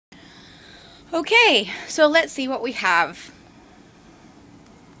Okay, so let's see what we have.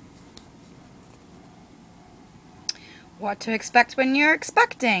 What to expect when you're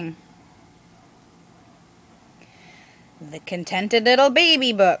expecting. The Contented Little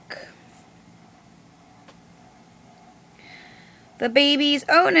Baby Book. The Baby's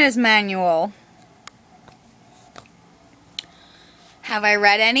Owner's Manual. Have I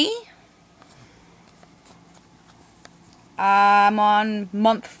read any? I'm on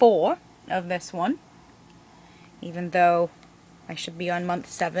month 4 of this one, even though I should be on month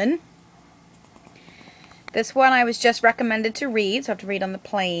 7. This one I was just recommended to read, so I have to read on the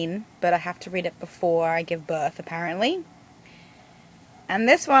plane, but I have to read it before I give birth, apparently. And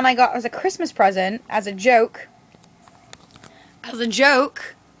this one I got as a Christmas present, as a joke,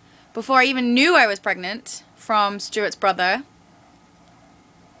 before I even knew I was pregnant, from Stuart's brother.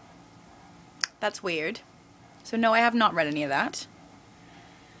 That's weird. So no, I have not read any of that.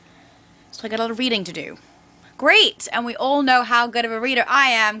 So I got a lot of reading to do. Great! And we all know how good of a reader I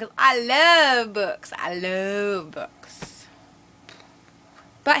am, because I love books. I love books.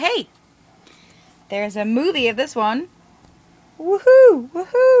 But hey, there's a movie of this one. Woohoo!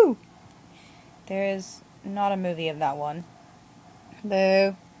 Woohoo! There is not a movie of that one.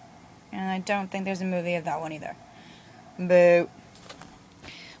 Boo. And I don't think there's a movie of that one either. Boo.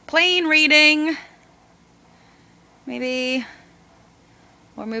 Plain reading. Maybe.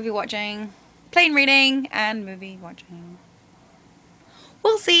 Or movie watching. Plain reading and movie watching.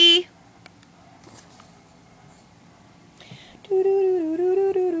 We'll see. Do do do do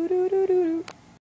do do do do do do.